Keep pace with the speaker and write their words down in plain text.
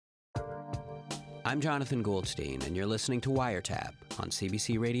I'm Jonathan Goldstein, and you're listening to Wiretap on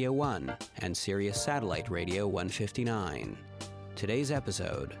CBC Radio 1 and Sirius Satellite Radio 159. Today's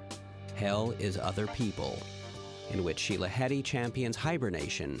episode, Hell is Other People, in which Sheila Heti champions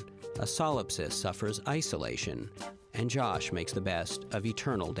hibernation, a solipsist suffers isolation, and Josh makes the best of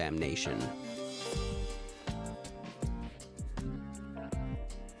eternal damnation.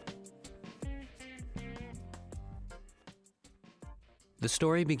 The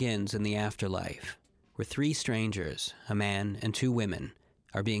story begins in the afterlife, where three strangers, a man and two women,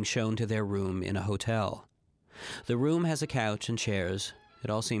 are being shown to their room in a hotel. The room has a couch and chairs.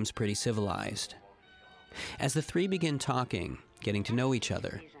 It all seems pretty civilized. As the three begin talking, getting to know each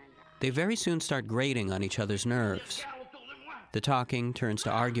other, they very soon start grating on each other's nerves. The talking turns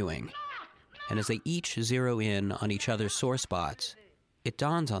to arguing, and as they each zero in on each other's sore spots, it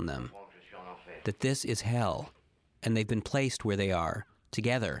dawns on them that this is hell, and they've been placed where they are,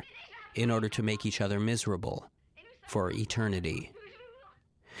 together, in order to make each other miserable for eternity.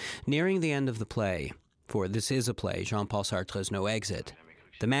 Nearing the end of the play, for this is a play, Jean-Paul Sartre's No Exit,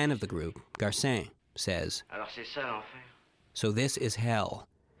 the man of the group, Garcin, says, "So this is hell.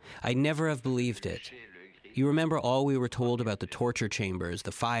 I'd never have believed it. You remember all we were told about the torture chambers,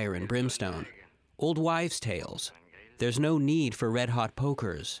 the fire and brimstone? Old wives' tales. There's no need for red-hot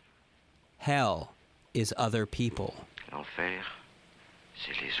pokers. Hell is other people." L'enfer,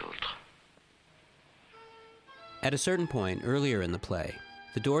 c'est les autres. At a certain point earlier in the play,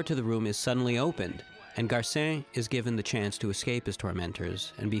 the door to the room is suddenly opened, and Garcin is given the chance to escape his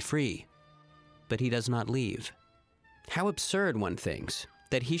tormentors and be free. But he does not leave. How absurd, one thinks,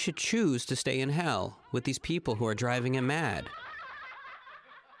 that he should choose to stay in hell with these people who are driving him mad.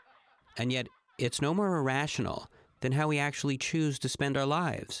 And yet, it's no more irrational than how we actually choose to spend our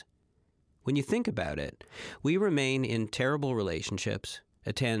lives. When you think about it, we remain in terrible relationships,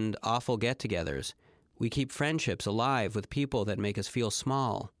 attend awful get-togethers, we keep friendships alive with people that make us feel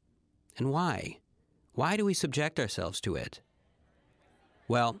small. And why? Why do we subject ourselves to it?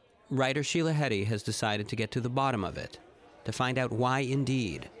 Well, writer Sheila Heti has decided to get to the bottom of it, to find out why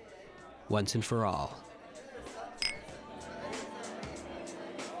indeed, once and for all.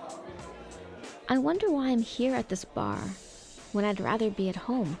 I wonder why I'm here at this bar when I'd rather be at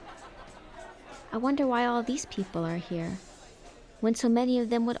home. I wonder why all these people are here when so many of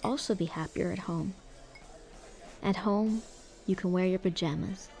them would also be happier at home. At home, you can wear your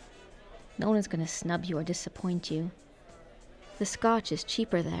pajamas. No one is going to snub you or disappoint you. The scotch is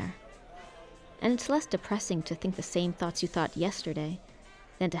cheaper there. And it's less depressing to think the same thoughts you thought yesterday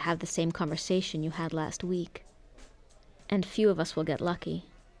than to have the same conversation you had last week. And few of us will get lucky.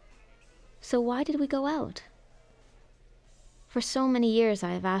 So why did we go out? For so many years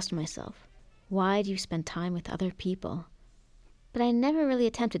I have asked myself, why do you spend time with other people? But I never really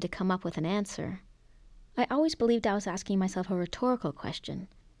attempted to come up with an answer. I always believed I was asking myself a rhetorical question,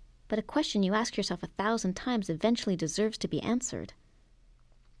 but a question you ask yourself 1,000 times eventually deserves to be answered.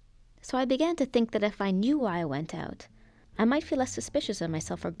 So I began to think that if I knew why I went out, I might feel less suspicious of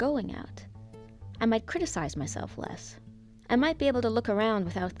myself for going out. I might criticize myself less. I might be able to look around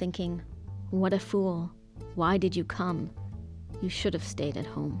without thinking, "What a fool. Why did you come? You should have stayed at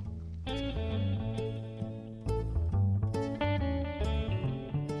home."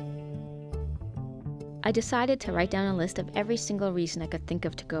 I decided to write down a list of every single reason I could think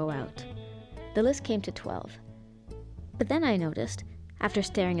of to go out. The list came to 12. But then I noticed, after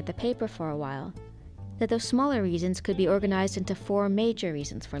staring at the paper for a while, that those smaller reasons could be organized into 4 major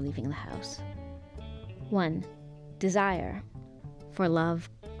reasons for leaving the house. 1. Desire. For love,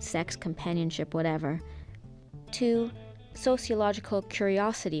 sex, companionship, whatever. 2. Sociological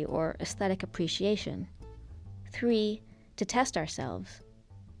curiosity or aesthetic appreciation. 3. To test ourselves.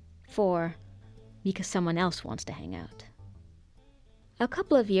 4. Because someone else wants to hang out. A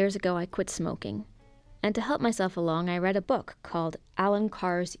couple of years ago I quit smoking, and to help myself along I read a book called Alan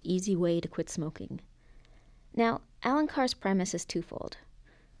Carr's Easy Way to Quit Smoking. Now, Alan Carr's premise is twofold.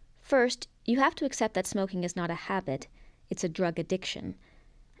 First, you have to accept that smoking is not a habit, it's a drug addiction.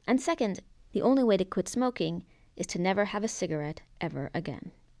 And second, the only way to quit smoking is to never have a cigarette ever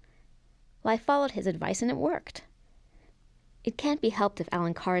again. Well, I followed his advice and it worked. It can't be helped if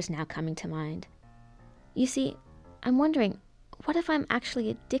Alan Carr is now coming to mind. You see, I'm wondering, what if I'm actually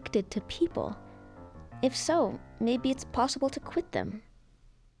addicted to people? If so, maybe it's possible to quit them.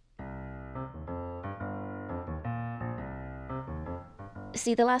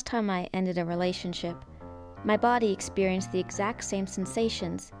 See, the last time I ended a relationship, my body experienced the exact same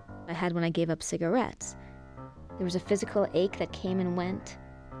sensations I had when I gave up cigarettes. There was a physical ache that came and went,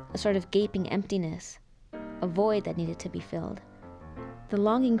 a sort of gaping emptiness, a void that needed to be filled. The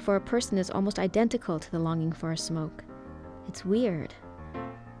longing for a person is almost identical to the longing for a smoke. It's weird.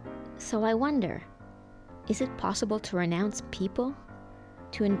 So I wonder, is it possible to renounce people?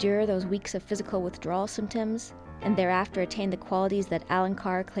 To endure those weeks of physical withdrawal symptoms, and thereafter attain the qualities that Alan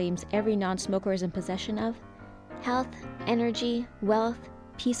Carr claims every non-smoker is in possession of? Health, energy, wealth,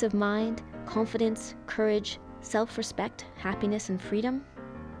 peace of mind, confidence, courage, self-respect, happiness, and freedom?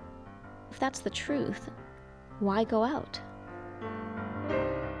 If that's the truth, why go out?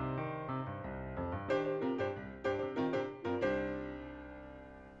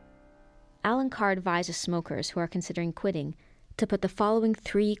 Alan Carr advises smokers who are considering quitting to put the following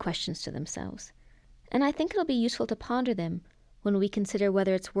 3 questions to themselves. And I think it'll be useful to ponder them when we consider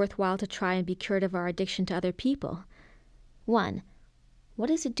whether it's worthwhile to try and be cured of our addiction to other people. 1. What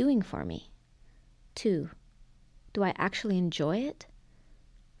is it doing for me? 2. Do I actually enjoy it?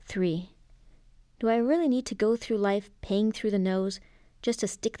 3. Do I really need to go through life paying through the nose just to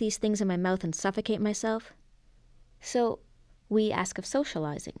stick these things in my mouth and suffocate myself? So, we ask of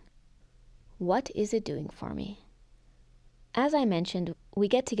socializing. What is it doing for me? As I mentioned, we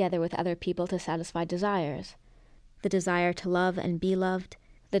get together with other people to satisfy desires. The desire to love and be loved,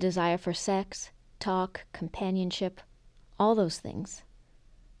 the desire for sex, talk, companionship, all those things.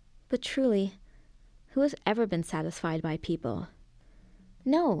 But truly, who has ever been satisfied by people?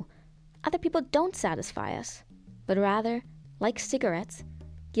 No, other people don't satisfy us, but rather, like cigarettes,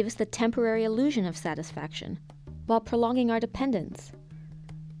 give us the temporary illusion of satisfaction while prolonging our dependence.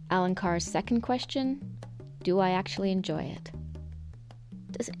 Alan Carr's second question, do I actually enjoy it?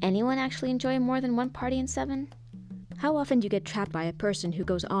 Does anyone actually enjoy more than one party in 7? How often do you get trapped by a person who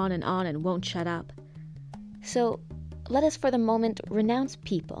goes on and won't shut up? So, let us for the moment renounce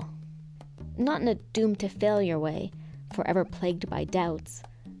people. Not in a doomed to failure way, forever plagued by doubts.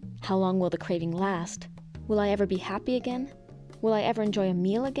 How long will the craving last? Will I ever be happy again? Will I ever enjoy a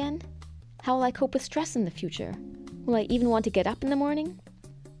meal again? How will I cope with stress in the future? Will I even want to get up in the morning?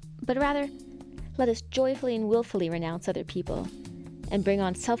 But rather, let us joyfully and willfully renounce other people and bring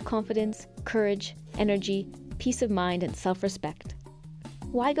on self-confidence, courage, energy, peace of mind, and self-respect.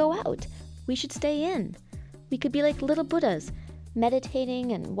 Why go out? We should stay in. We could be like little Buddhas,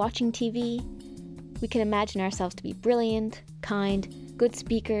 meditating and watching TV. We can imagine ourselves to be brilliant, kind, good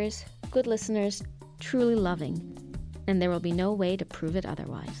speakers, good listeners, truly loving, and there will be no way to prove it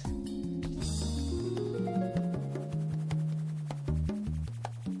otherwise.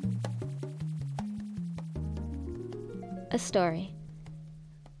 A story.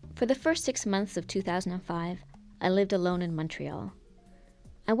 For the first 6 months of 2005, I lived alone in Montreal.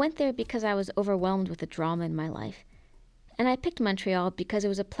 I went there because I was overwhelmed with the drama in my life, and I picked Montreal because it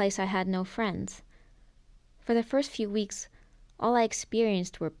was a place I had no friends. For the first few weeks, all I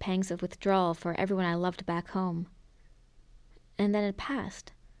experienced were pangs of withdrawal for everyone I loved back home. And then it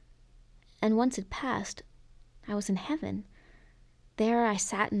passed. And once it passed, I was in heaven. There I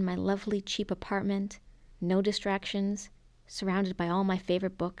sat in my lovely cheap apartment, no distractions, surrounded by all my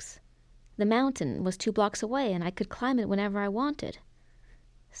favorite books. The mountain was 2 blocks away, and I could climb it whenever I wanted.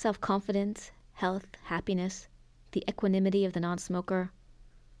 Self-confidence, health, happiness, the equanimity of the non-smoker,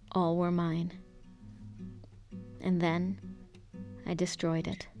 all were mine. And then I destroyed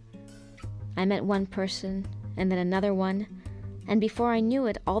it. I met one person, and then another one, and before I knew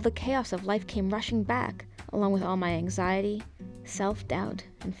it, all the chaos of life came rushing back, along with all my anxiety, self-doubt,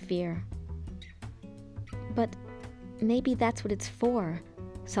 and fear. But maybe that's what it's for,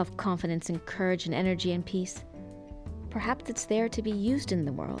 self-confidence and courage and energy and peace. Perhaps it's there to be used in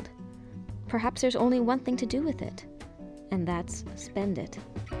the world. Perhaps there's only one thing to do with it, and that's spend it.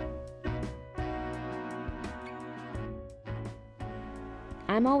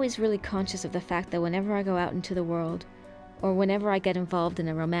 I'm always really conscious of the fact that whenever I go out into the world, or whenever I get involved in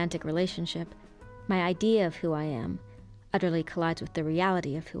a romantic relationship, my idea of who I am utterly collides with the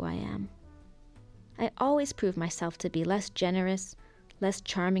reality of who I am. I always prove myself to be less generous, less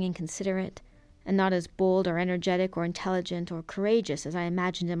charming and considerate, and not as bold or energetic or intelligent or courageous as I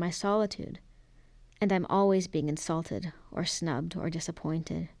imagined in my solitude. And I'm always being insulted or snubbed or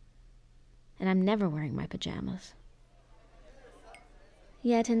disappointed. And I'm never wearing my pajamas.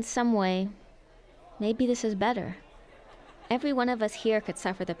 Yet in some way, maybe this is better. Every one of us here could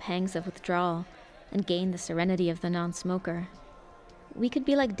suffer the pangs of withdrawal and gain the serenity of the non-smoker. We could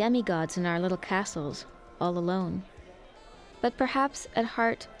be like demigods in our little castles, all alone. But perhaps, at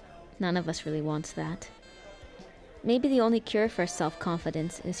heart, none of us really wants that. Maybe the only cure for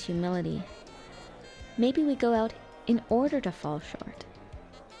self-confidence is humility. Maybe we go out in order to fall short,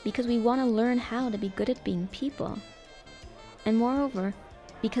 because we want to learn how to be good at being people. And moreover,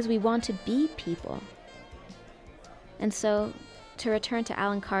 because we want to be people. And so, To return to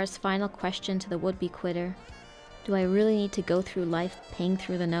Alan Carr's final question to the would-be quitter, do I really need to go through life paying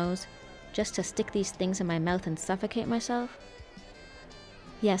through the nose just to stick these things in my mouth and suffocate myself?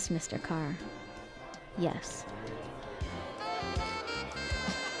 Yes, Mr. Carr. Yes.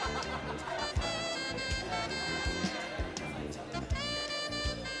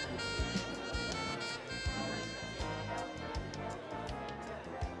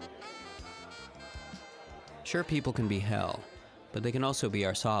 Sure, people can be hell, but they can also be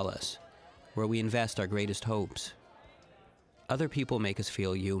our solace, where we invest our greatest hopes. Other people make us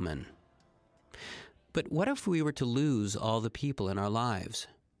feel human. But what if we were to lose all the people in our lives?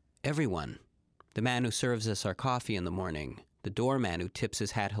 Everyone. The man who serves us our coffee in the morning, the doorman who tips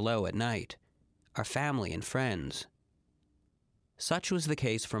his hat hello at night, our family and friends. Such was the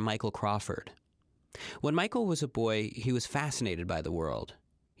case for Michael Crawford. When Michael was a boy, he was fascinated by the world.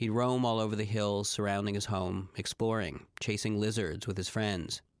 He'd roam all over the hills surrounding his home, exploring, chasing lizards with his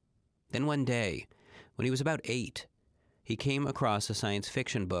friends. Then one day, when he was about 8, he came across a science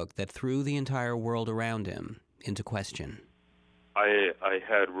fiction book that threw the entire world around him into question. I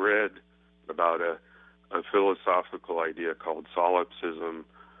had read about a philosophical idea called solipsism,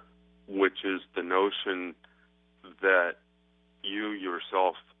 which is the notion that you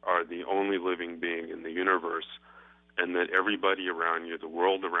yourself are the only living being in the universe, and that everybody around you, the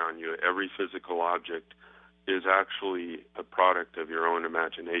world around you, every physical object is actually a product of your own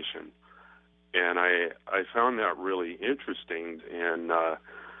imagination. And I found that really interesting, and I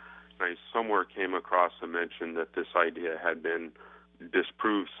somewhere came across a mention that this idea had been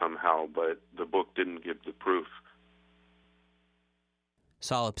disproved somehow, but the book didn't give the proof.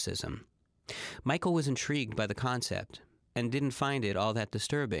 Solipsism. Michael was intrigued by the concept and didn't find it all that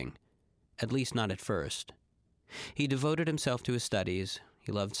disturbing, at least not at first. He devoted himself to his studies.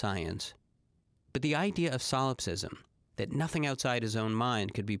 He loved science. But the idea of solipsism, that nothing outside his own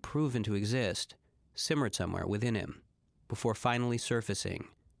mind could be proven to exist, simmered somewhere within him before finally surfacing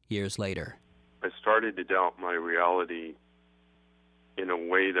years later. I started to doubt my reality in a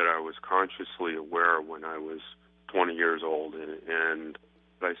way that I was consciously aware when I was 20 years old, and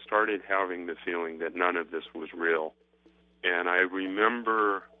I started having the feeling that none of this was real. And I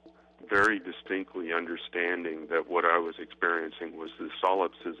remember very distinctly understanding that what I was experiencing was the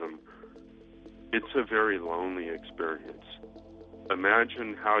solipsism. It's a very lonely experience.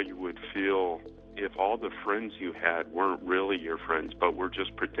 Imagine how you would feel if all the friends you had weren't really your friends, but were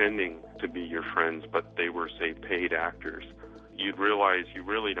just pretending to be your friends, but they were, say, paid actors. You'd realize you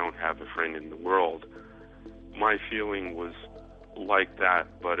really don't have a friend in the world. My feeling was like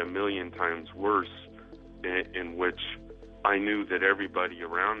that, but a million times worse, in which I knew that everybody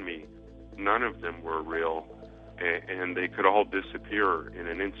around me, none of them were real, and they could all disappear in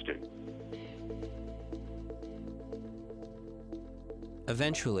an instant.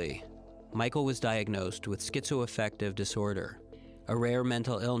 Eventually, Michael was diagnosed with schizoaffective disorder, a rare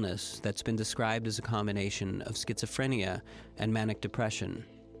mental illness that's been described as a combination of schizophrenia and manic depression.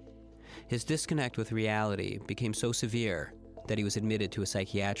 His disconnect with reality became so severe that he was admitted to a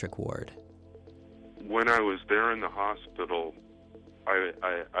psychiatric ward. When I was there in the hospital,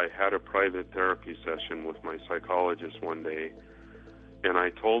 I had a private therapy session with my psychologist one day, and I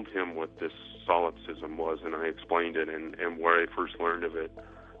told him what this solipsism was, and I explained it and where I first learned of it.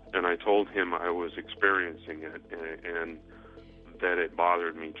 And I told him I was experiencing it and that it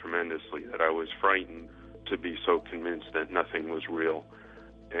bothered me tremendously, that I was frightened to be so convinced that nothing was real.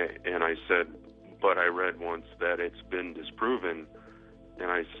 And I said, but I read once that it's been disproven.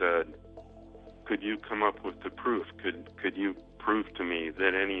 And I said, could you come up with the proof? Could you prove to me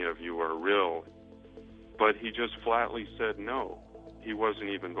that any of you are real? But he just flatly said no. He wasn't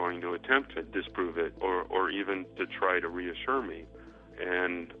even going to attempt to disprove it or even to try to reassure me.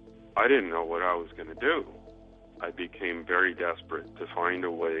 And I didn't know what I was going to do. I became very desperate to find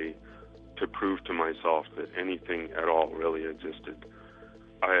a way to prove to myself that anything at all really existed.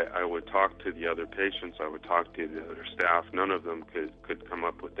 I would talk to the other patients, I would talk to the other staff. None of them could come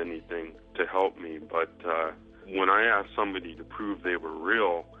up with anything to help me. But when I asked somebody to prove they were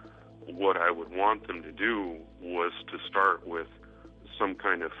real, what I would want them to do was to start with some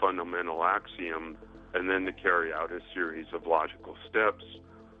kind of fundamental axiom and then to carry out a series of logical steps.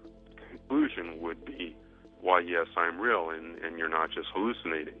 The conclusion would be, why, yes, I'm real, and you're not just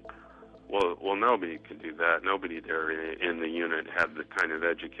hallucinating. Well, nobody could do that. Nobody there in the unit had the kind of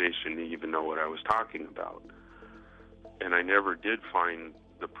education to even know what I was talking about. And I never did find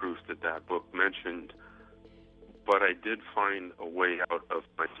the proof that book mentioned, but I did find a way out of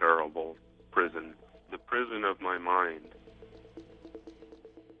my terrible prison, the prison of my mind.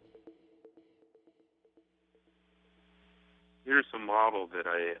 here's a model that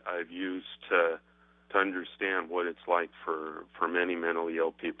I've used to understand what it's like for many mentally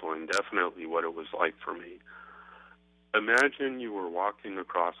ill people, and definitely what it was like for me. Imagine you were walking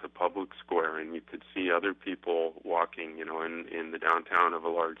across a public square and you could see other people walking, in the downtown of a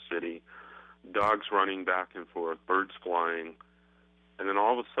large city, dogs running back and forth, birds flying, and then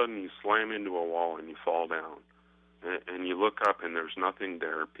all of a sudden you slam into a wall and you fall down. And you look up and there's nothing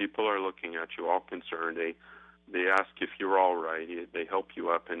there. People are looking at you all concerned. They ask if you're all right. They help you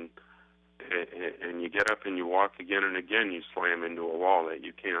up, and you get up and you walk again and again. You slam into a wall that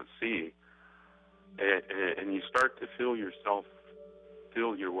you can't see. And you start to feel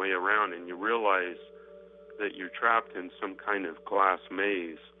your way around, and you realize that you're trapped in some kind of glass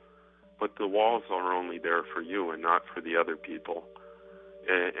maze, but the walls are only there for you and not for the other people.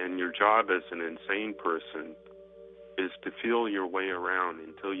 And your job as an insane person is to feel your way around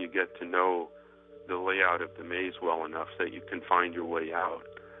until you get to know the layout of the maze well enough that you can find your way out.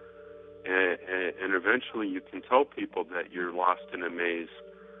 And eventually you can tell people that you're lost in a maze.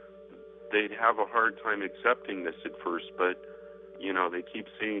 They'd have a hard time accepting this at first, but they keep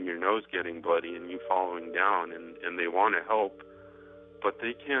seeing your nose getting bloody and you falling down, and they want to help, but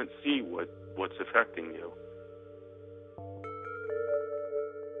they can't see what's affecting you.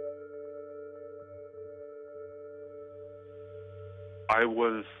 I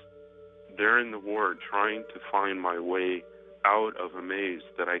was there in the ward trying to find my way out of a maze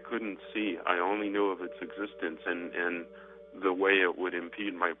that I couldn't see. I only knew of its existence and the way it would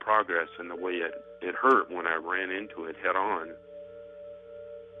impede my progress and the way it hurt when I ran into it head on.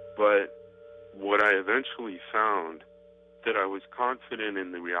 But what I eventually found, that I was confident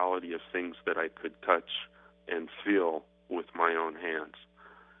in the reality of things that I could touch and feel with my own hands.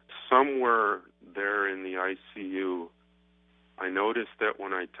 Somewhere there in the ICU, I noticed that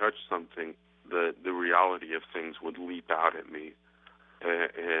when I touched something, the reality of things would leap out at me.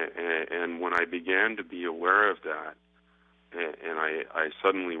 And when I began to be aware of that, and I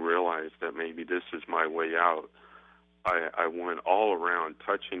suddenly realized that maybe this is my way out, I went all around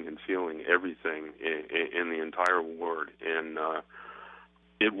touching and feeling everything in the entire ward. And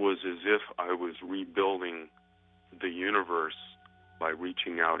it was as if I was rebuilding the universe by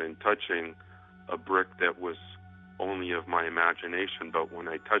reaching out and touching a brick that was only of my imagination, but when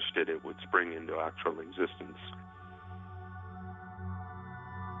I touched it, it would spring into actual existence.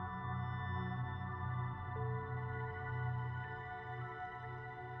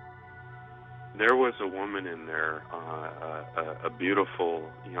 There was a woman in there, a beautiful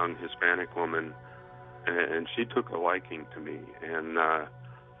young Hispanic woman, and she took a liking to me. And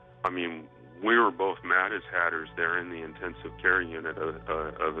we were both mad as hatters there in the intensive care unit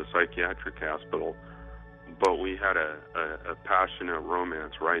of a psychiatric hospital, but we had a passionate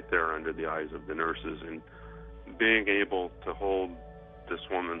romance right there under the eyes of the nurses. And being able to hold this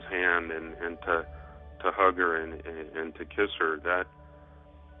woman's hand and to hug her and to kiss her,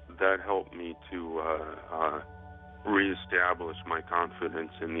 that helped me to reestablish my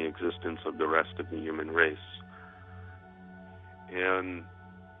confidence in the existence of the rest of the human race. And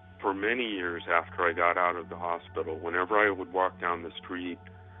for many years after I got out of the hospital, whenever I would walk down the street,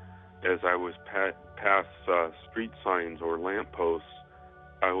 as I was past street signs or lampposts,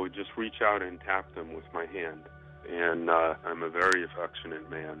 I would just reach out and tap them with my hand. And I'm a very affectionate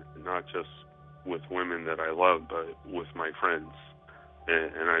man, not just with women that I love, but with my friends.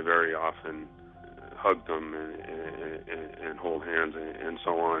 And I very often hug them and hold hands and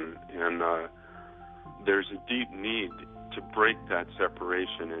so on. And there's a deep need to break that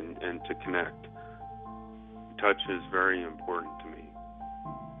separation and to connect. Touch is very important to me.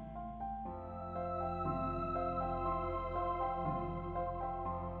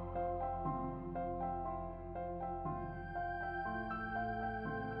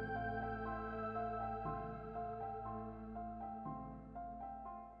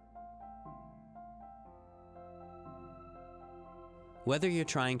 Whether you're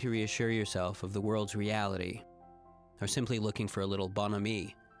trying to reassure yourself of the world's reality, or simply looking for a little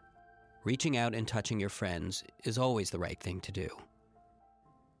bonhomie, reaching out and touching your friends is always the right thing to do.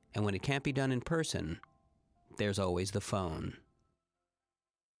 And when it can't be done in person, there's always the phone.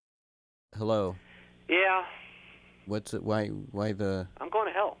 Hello. Yeah. What's it? Why the... I'm going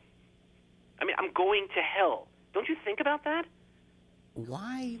to hell. I mean, I'm going to hell. Don't you think about that?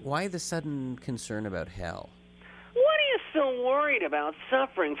 Why the sudden concern about hell? What are you so worried about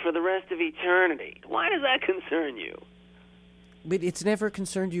suffering for the rest of eternity? Why does that concern you? But it's never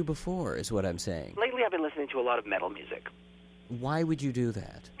concerned you before, is what I'm saying. Lately, I've been listening to a lot of metal music. Why would you do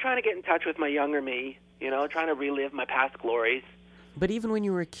that? Trying to get in touch with my younger me, trying to relive my past glories. But even when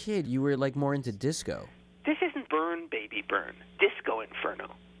you were a kid, you were, more into disco. This isn't Burn, Baby Burn. Disco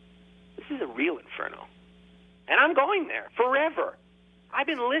Inferno. This is a real inferno. And I'm going there forever. I've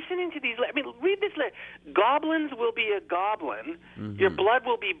been listening to these. I mean, read this letter. Goblins will be a goblin. Mm-hmm. Your blood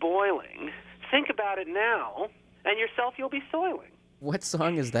will be boiling. Think about it now, and yourself you'll be soiling. What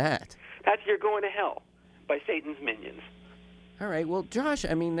song is that? That's You're Going to Hell by Satan's Minions. All right, well, Josh,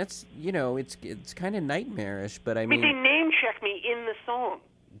 I mean, that's, it's kind of nightmarish, but I mean... they name-check me in the song.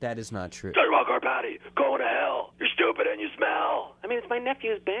 That is not true. Sidewalk Carpati, going to hell. You're stupid and you smell. I mean, it's my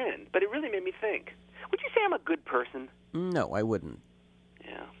nephew's band, but it really made me think. Would you say I'm a good person? No, I wouldn't.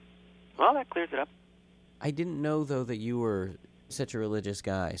 Yeah. Well, that clears it up. I didn't know, though, that you were such a religious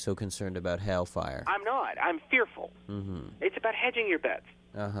guy, so concerned about hellfire. I'm not. I'm fearful. Mm-hmm. It's about hedging your bets.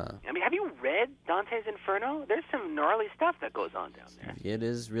 Uh-huh. I mean, have you read Dante's Inferno? There's some gnarly stuff that goes on down there. It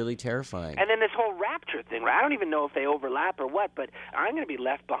is really terrifying. And then this whole rapture thing, right? I don't even know if they overlap or what, but I'm going to be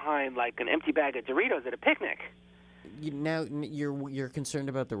left behind like an empty bag of Doritos at a picnic. Now, you're concerned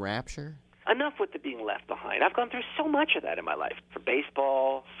about the rapture? Enough with the being left behind. I've gone through so much of that in my life. For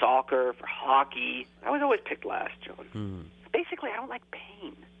baseball, soccer, for hockey. I was always picked last, John. Mm. Basically, I don't like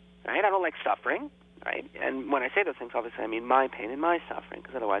pain, right? I don't like suffering. Right? And when I say those things, obviously, I mean my pain and my suffering,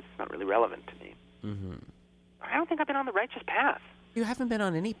 because otherwise it's not really relevant to me. Mm-hmm. I don't think I've been on the righteous path. You haven't been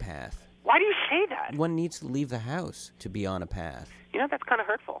on any path. Why do you say that? One needs to leave the house to be on a path. That's kind of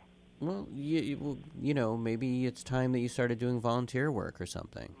hurtful. Well, maybe it's time that you started doing volunteer work or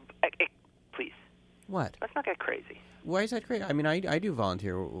something. Please. What? Let's not get crazy. Why is that crazy? I mean, I do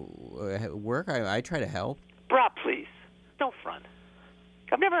volunteer work. I try to help. Brah, please. Don't front.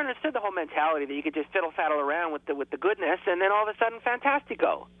 I've never understood the whole mentality that you could just fiddle-faddle around with the goodness and then all of a sudden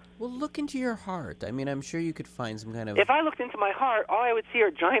fantastico. Well, look into your heart. I mean, I'm sure you could find some kind of... If I looked into my heart, all I would see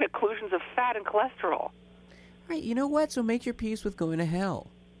are giant occlusions of fat and cholesterol. Right, you know what? So make your peace with going to hell.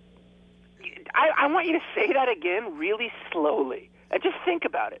 I want you to say that again really slowly. And just think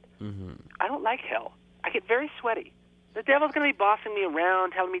about it. Mm-hmm. I don't like hell. I get very sweaty. The devil's going to be bossing me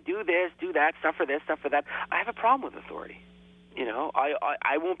around, telling me do this, do that, stuff for this, stuff for that. I have a problem with authority.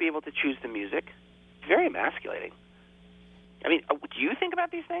 I won't be able to choose the music. It's very emasculating. I mean, do you think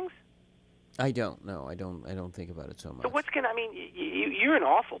about these things? I don't. No, I don't think about it so much. So what's going to, you're an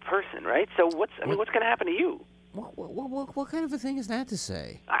awful person, right? So what's going to happen to you? What kind of a thing is that to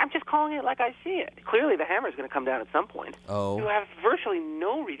say? I'm just calling it like I see it. Clearly the hammer's going to come down at some point. Oh. You have virtually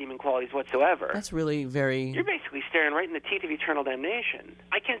no redeeming qualities whatsoever. That's really very... You're basically staring right in the teeth of eternal damnation.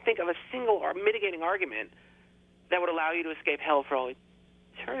 I can't think of a single or mitigating argument that would allow you to escape hell for all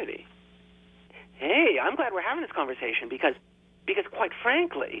eternity. Hey, I'm glad we're having this conversation because quite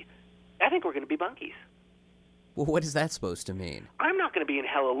frankly, I think we're going to be bunkies. Well, what is that supposed to mean? I'm not going to be in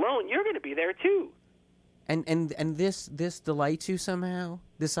hell alone. You're going to be there too. And this delights you somehow?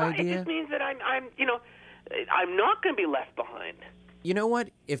 This idea? It just means that I'm not going to be left behind. You know what?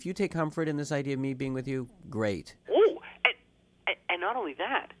 If you take comfort in this idea of me being with you, great. Oh, and not only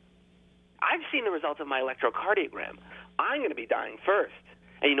that, I've seen the results of my electrocardiogram. I'm going to be dying first.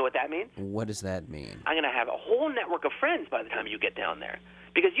 And you know what that means? What does that mean? I'm going to have a whole network of friends by the time you get down there.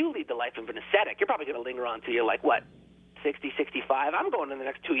 Because you lead the life of an ascetic. You're probably going to linger on till you're like, 60, 65? I'm going in the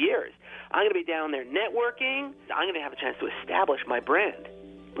next 2 years. I'm going to be down there networking. I'm going to have a chance to establish my brand.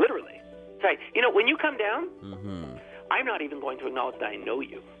 Literally. Sorry, when you come down, I'm not even going to acknowledge that I know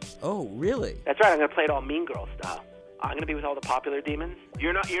you. Oh, really? That's right. I'm going to play it all Mean Girl style. I'm going to be with all the popular demons.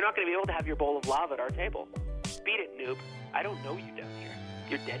 You're not going to be able to have your bowl of lava at our table. Beat it, noob. I don't know you down here.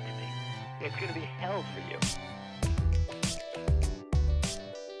 You're dead to me. It's going to be hell for you.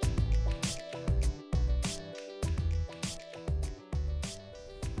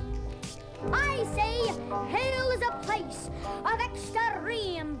 I say hell is a place of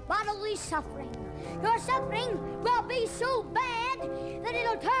extreme bodily suffering. Your suffering will be so bad that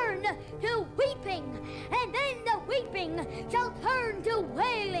it'll turn to weeping, and then the weeping shall turn to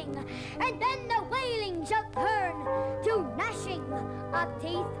wailing, and then the wailing shall turn to gnashing of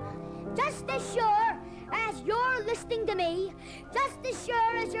teeth. Just as sure as you're listening to me, just as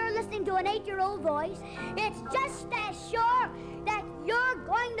sure as you're listening to an 8-year-old voice, it's just as sure that you're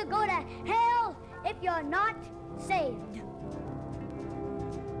going to go to hell if you're not saved.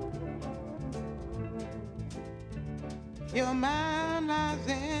 Your mind lies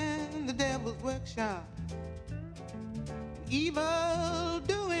in the devil's workshop. Evil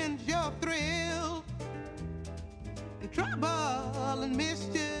doing's your thrill. And trouble and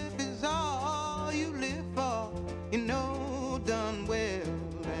mischief is all you live for. You know done well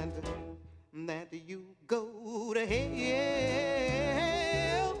that you go to hell.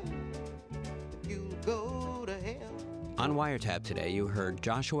 You go to hell. On Wiretap today, you heard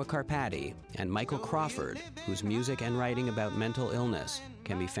Joshua Carpati and Michael Crawford whose music and writing about mental illness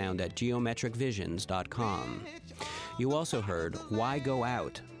can be found at geometricvisions.com. You also heard Why Go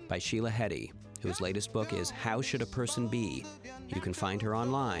Out by Sheila Heti, whose latest book is How Should a Person Be? You can find her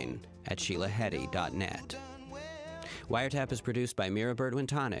online at sheilaheti.net. Wiretap is produced by Mira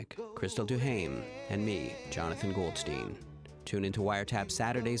Burt-Wintonic, Crystal Duhame, and me, Jonathan Goldstein. Tune into Wiretap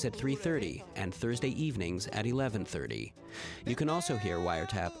Saturdays at 3:30 and Thursday evenings at 11:30. You can also hear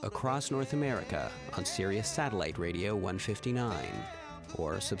Wiretap across North America on Sirius Satellite Radio 159,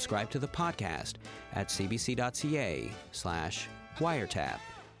 or subscribe to the podcast at cbc.ca/wiretap,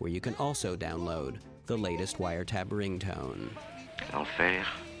 where you can also download the latest Wiretap ringtone. L'enfer,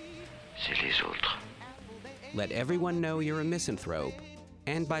 c'est les autres. Let everyone know you're a misanthrope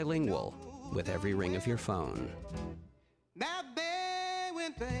and bilingual with every ring of your phone. Now they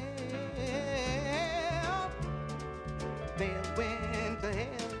went to hell. They went to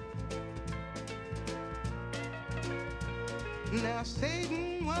hell. Now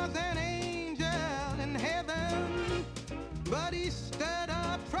Satan was an angel in heaven, but he stirred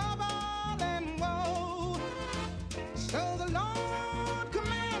up trouble and woe. So the Lord